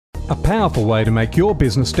A powerful way to make your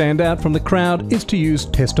business stand out from the crowd is to use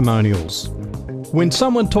testimonials. When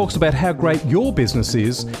someone talks about how great your business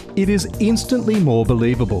is, it is instantly more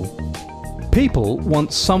believable. People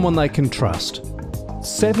want someone they can trust.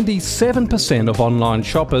 77% of online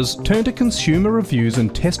shoppers turn to consumer reviews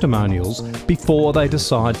and testimonials before they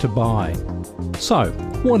decide to buy. So,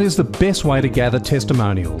 what is the best way to gather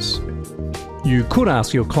testimonials? You could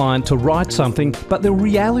ask your client to write something, but the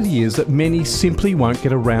reality is that many simply won't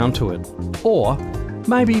get around to it. Or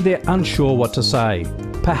maybe they're unsure what to say.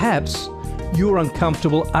 Perhaps you're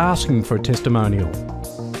uncomfortable asking for a testimonial.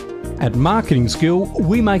 At Marketing Skill,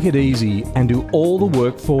 we make it easy and do all the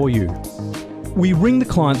work for you. We ring the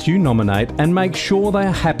clients you nominate and make sure they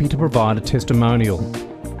are happy to provide a testimonial.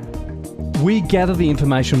 We gather the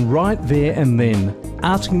information right there and then,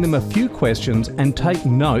 asking them a few questions and take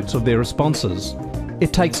notes of their responses.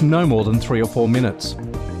 It takes no more than 3 or 4 minutes.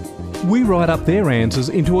 We write up their answers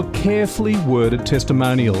into a carefully worded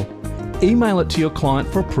testimonial, email it to your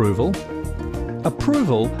client for approval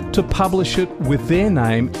to publish it with their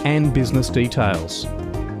name and business details.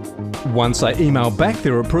 Once they email back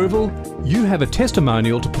their approval, you have a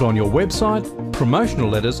testimonial to put on your website, promotional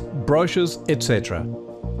letters, brochures, etc.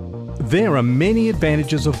 There are many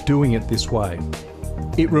advantages of doing it this way.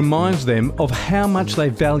 It reminds them of how much they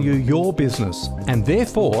value your business, and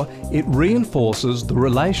therefore it reinforces the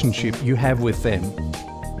relationship you have with them.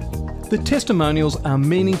 The testimonials are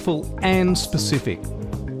meaningful and specific.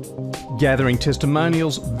 Gathering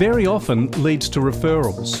testimonials very often leads to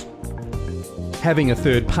referrals. Having a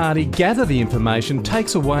third party gather the information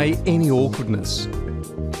takes away any awkwardness.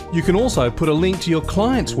 You can also put a link to your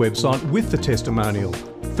client's website with the testimonial,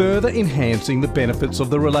 further enhancing the benefits of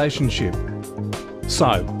the relationship.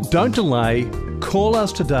 So, don't delay, call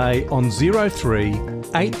us today on 03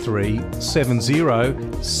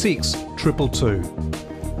 8370 6222.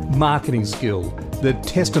 Marketing Skill, the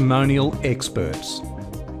testimonial experts.